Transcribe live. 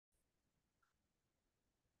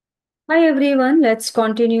Hi everyone, let's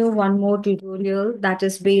continue one more tutorial that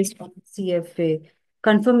is based on CFA,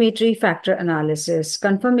 confirmatory factor analysis.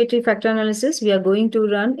 Confirmatory factor analysis we are going to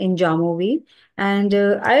run in Jamovi, and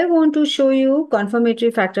I want to show you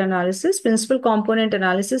confirmatory factor analysis, principal component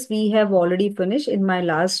analysis we have already finished in my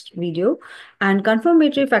last video, and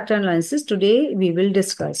confirmatory factor analysis today we will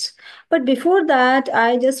discuss. But before that,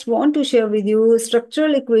 I just want to share with you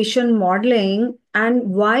structural equation modeling and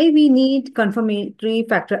why we need confirmatory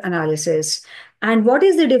factor analysis. And what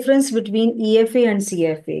is the difference between EFA and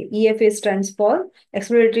CFA? EFA stands for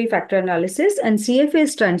exploratory factor analysis, and CFA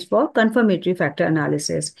stands for confirmatory factor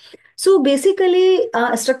analysis. So basically,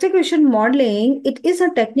 structural equation modeling, it is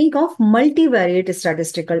a technique of multivariate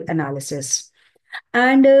statistical analysis.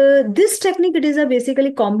 And this technique, it is a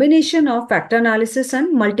basically combination of factor analysis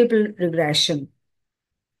and multiple regression.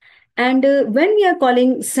 And when we are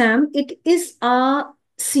calling SAM, it is a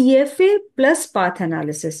CFA plus path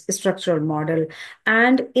analysis structural model.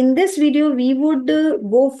 And in this video, we would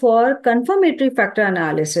go for confirmatory factor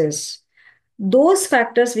analysis. Those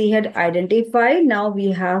factors we had identified, now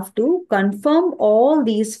we have to confirm all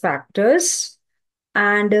these factors.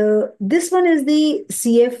 And this one is the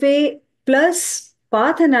CFA plus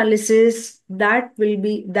path analysis that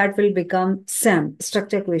will become SAM,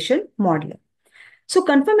 structure equation modeling. So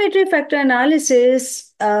confirmatory factor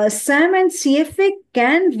analysis, SAM and CFA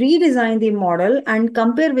can redesign the model and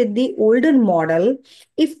compare with the older model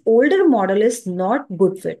if older model is not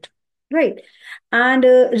good fit, right? And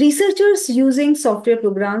researchers using software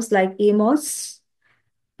programs like AMOS,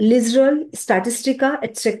 Literal, Statistica,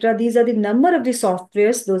 etc. These are the number of the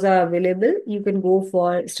softwares. Those are available. You can go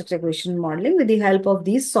for structure equation modeling with the help of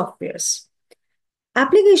these softwares.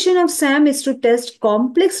 Application of SAM is to test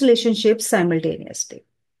complex relationships simultaneously.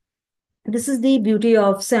 This is the beauty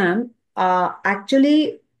of SAM.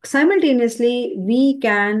 Actually, simultaneously, we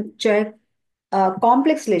can check a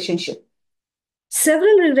complex relationship.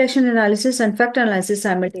 Several regression analysis and fact analysis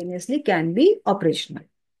simultaneously can be operational.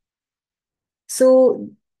 So,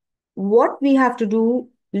 what we have to do,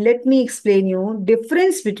 let me explain you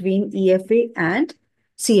difference between EFA and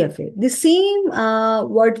CFA. The same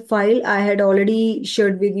word file I had already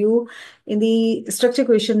shared with you in the structure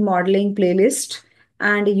equation modeling playlist,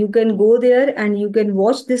 and you can go there and you can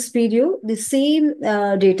watch this video. The same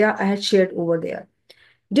data I had shared over there.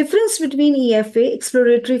 Difference between EFA,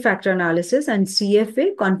 exploratory factor analysis, and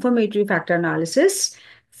CFA, confirmatory factor analysis.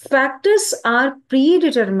 Factors are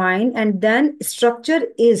predetermined and then structure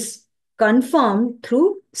is confirmed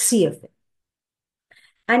through CFA.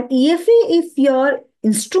 And EFA, if your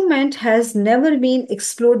instrument has never been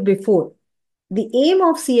explored before, the aim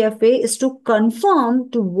of CFA is to confirm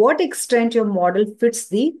to what extent your model fits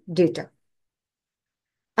the data.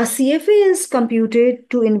 A CFA is computed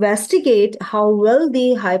to investigate how well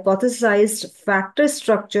the hypothesized factor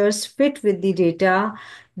structures fit with the data.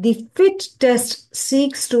 The fit test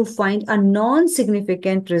seeks to find a non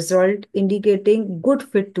significant result indicating good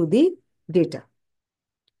fit to the data.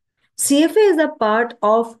 CFA is a part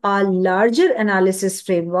of a larger analysis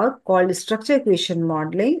framework called structure equation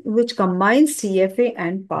modeling, which combines CFA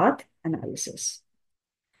and path analysis.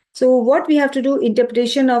 So what we have to do,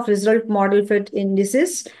 interpretation of result model fit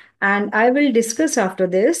indices, and I will discuss after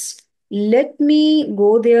this. Let me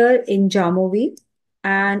go there in Jamovi,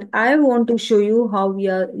 and I want to show you how we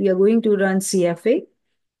are going to run CFA.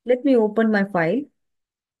 Let me open my file,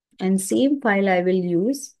 and same file I will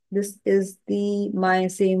use. This is the my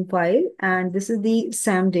same file, and this is the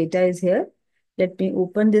SAM data is here. Let me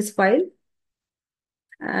open this file,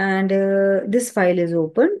 and this file is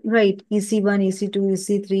open, right? EC1, EC2,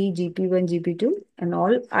 EC3, GP1, GP2 and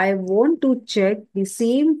all. I want to check the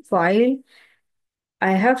same file.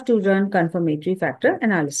 I have to run confirmatory factor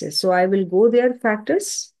analysis. So I will go there,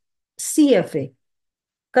 factors, CFA,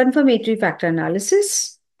 confirmatory factor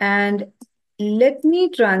analysis, and let me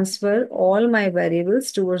transfer all my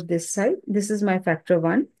variables towards this side. This is my factor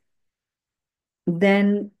 1.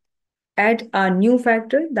 Then add a new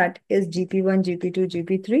factor, that is GP1, GP2,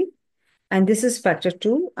 GP3. And this is factor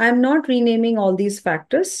 2. I'm not renaming all these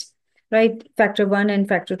factors, right? Factor 1 and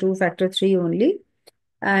factor 2, factor 3 only.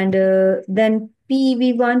 And then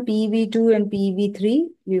PEV1, PEV2, and PEV3,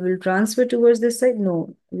 we will transfer towards this side.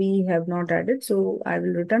 No, we have not added. So I will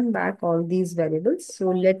return back all these variables. So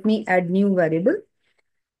let me add new variable.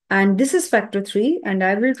 And this is factor 3. And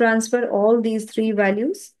I will transfer all these 3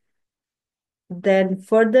 values. Then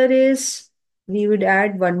further is, we would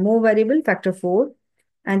add one more variable, factor 4.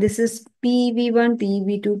 And this is PEV1,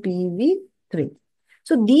 PEV2, PEV3.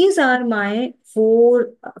 So these are my 4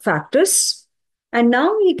 factors. And now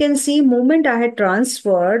you can see moment I had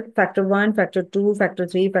transferred factor 1, factor 2, factor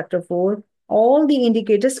 3, factor 4, all the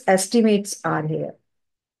indicators estimates are here,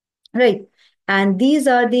 right? And these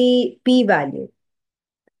are the p-value.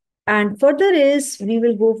 And further is we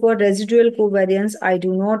will go for residual covariance. I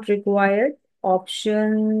do not require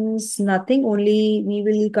options, nothing, only we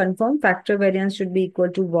will confirm factor variance should be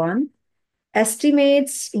equal to 1.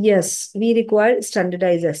 Estimates, yes, we require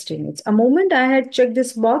standardized estimates. A moment I had checked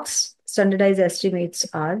this box, standardized estimates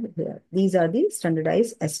are here. These are the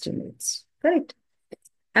standardized estimates, correct?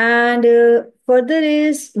 And further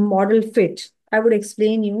is model fit. I would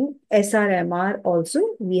explain you SRMR also.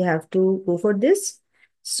 We have to go for this.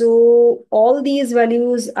 So all these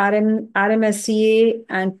values, RMSCA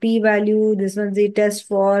and P value, this one's the test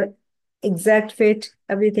for exact fit,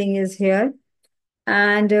 everything is here.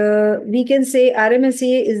 And we can say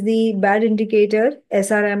RMSA is the bad indicator.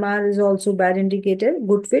 SRMR is also bad indicator.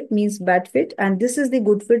 Good fit means bad fit. And this is the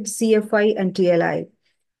good fit CFI and TLI.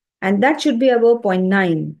 And that should be above zero point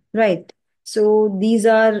 0.9, right? So these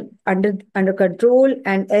are under control.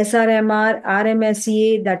 And SRMR,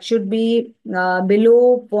 RMSA, that should be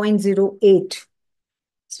below 0.08.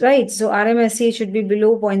 Right. So RMSE should be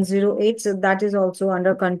below 0.08. So that is also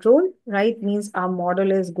under control, right? Means our model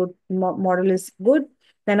is good. Model is good.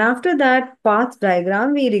 Then after that, path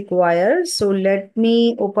diagram we require. So let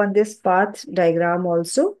me open this path diagram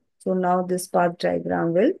also. So now this path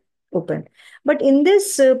diagram will open. But in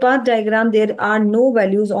this path diagram, there are no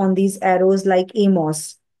values on these arrows like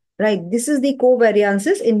AMOS, right? This is the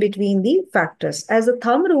covariances in between the factors. As a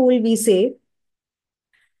thumb rule, we say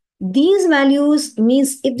these values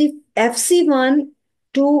means if the FC1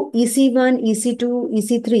 to EC1, EC2,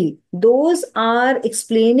 EC3, those are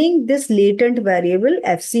explaining this latent variable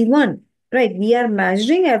FC1, right? We are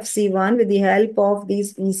measuring FC1 with the help of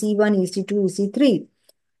these EC1, EC2, EC3.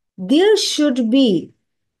 There should be,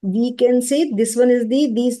 we can say this one is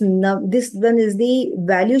this one is the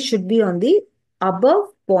value should be on the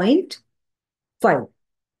above 0.5.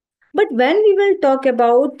 But when we will talk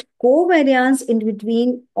about covariance in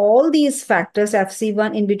between all these factors,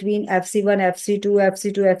 FC1 in between FC1, FC2,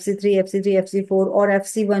 FC2, FC3, FC3, FC4, or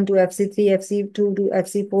FC1 to FC3, FC2 to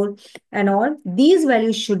FC4, and all, these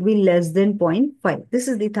values should be less than 0.5. This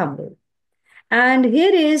is the thumb rule. And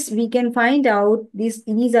here is, we can find out these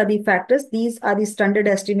are the factors. These are the standard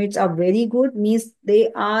estimates are very good, means they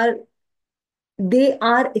are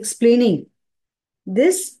explaining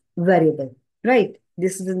this variable, right?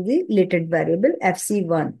 This is the latent variable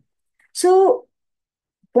FC1. So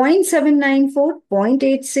 0.794,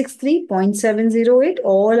 0.863, 0.708,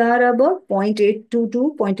 all are above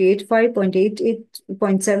 0.822, 0.85, 0.88,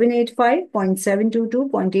 0.785, 0.722,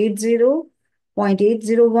 0.80,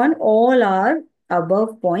 0.801, all are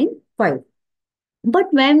above 0.5. But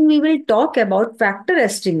when we will talk about factor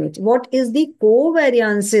estimate, what is the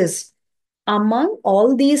covariances among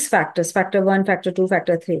all these factors, factor 1, factor 2,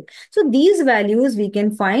 factor 3. So these values we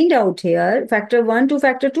can find out here. Factor 1 to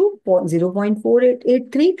factor 2,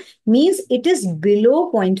 0.4883 means it is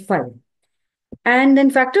below 0.5. And then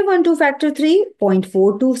factor 1 to factor 3,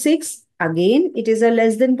 0.426. Again, it is a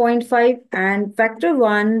less than 0.5. And factor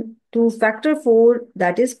 1 to factor 4,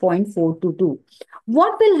 that is 0.422.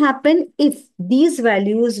 What will happen if these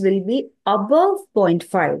values will be above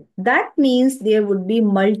 0.5? That means there would be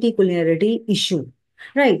multicollinearity issue,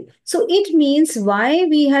 right? So it means why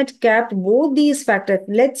we had kept both these factors,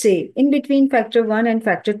 let's say in between factor 1 and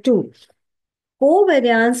factor 2,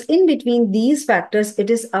 covariance in between these factors,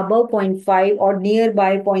 it is above 0.5 or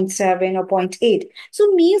nearby 0.7 or zero point 0.8.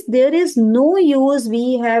 So means there is no use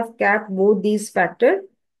we have kept both these factors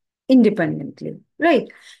independently, right?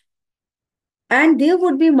 And there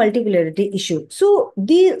would be multipolarity issue. So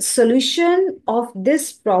the solution of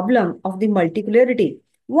this problem of the multipolarity,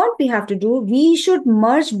 what we have to do, we should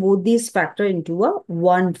merge both these factors into a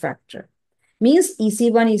one factor. Means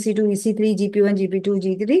EC1, EC2, EC3, GP1, GP2,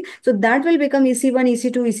 G3. So that will become EC1,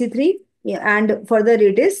 EC2, EC3. And further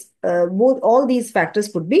it is, both all these factors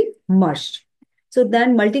could be merged. So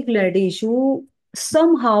then multipolarity issue,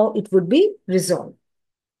 somehow it would be resolved.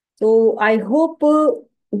 So I hope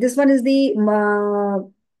this one is the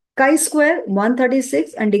chi-square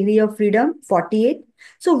 136 and degree of freedom 48.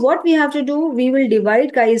 So what we have to do, we will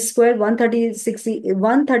divide chi-square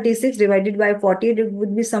 136 divided by 48. It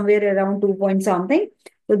would be somewhere around 2 point something.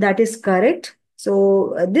 So that is correct.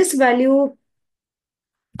 So this value,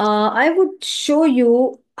 I would show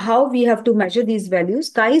you how we have to measure these values.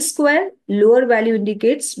 Chi-square, lower value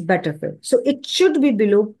indicates better fit. So it should be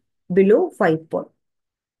below 5 point.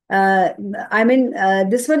 I mean,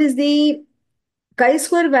 this one is the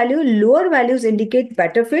chi-square value, lower values indicate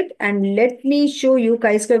better fit. And let me show you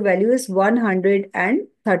chi-square value is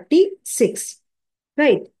 136,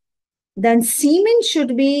 right? Then Siemens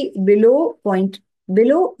should be below 5.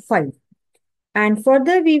 And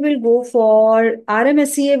further, we will go for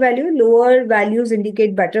RMSEA value. Lower values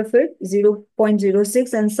indicate better fit,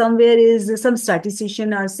 0.06, and somewhere is some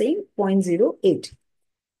statistician are saying 0.08.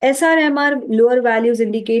 SRMR lower values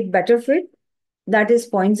indicate better fit, that is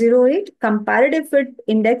 0.08. Comparative fit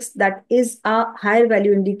index, that is a higher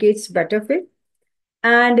value, indicates better fit.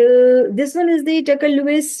 And this one is the Tucker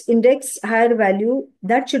Lewis index, higher value,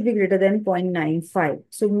 that should be greater than 0.95.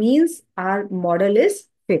 So means our model is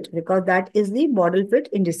fit because that is the model fit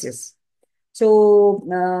indices. So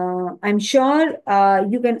I'm sure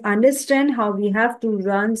you can understand how we have to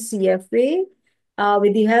run CFA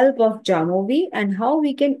with the help of Jamovi and how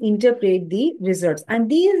we can interpret the results. And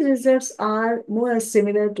these results are more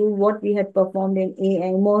similar to what we had performed in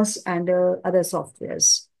AMOS and other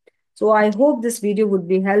softwares. So I hope this video would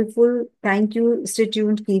be helpful. Thank you. Stay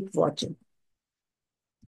tuned. Keep watching.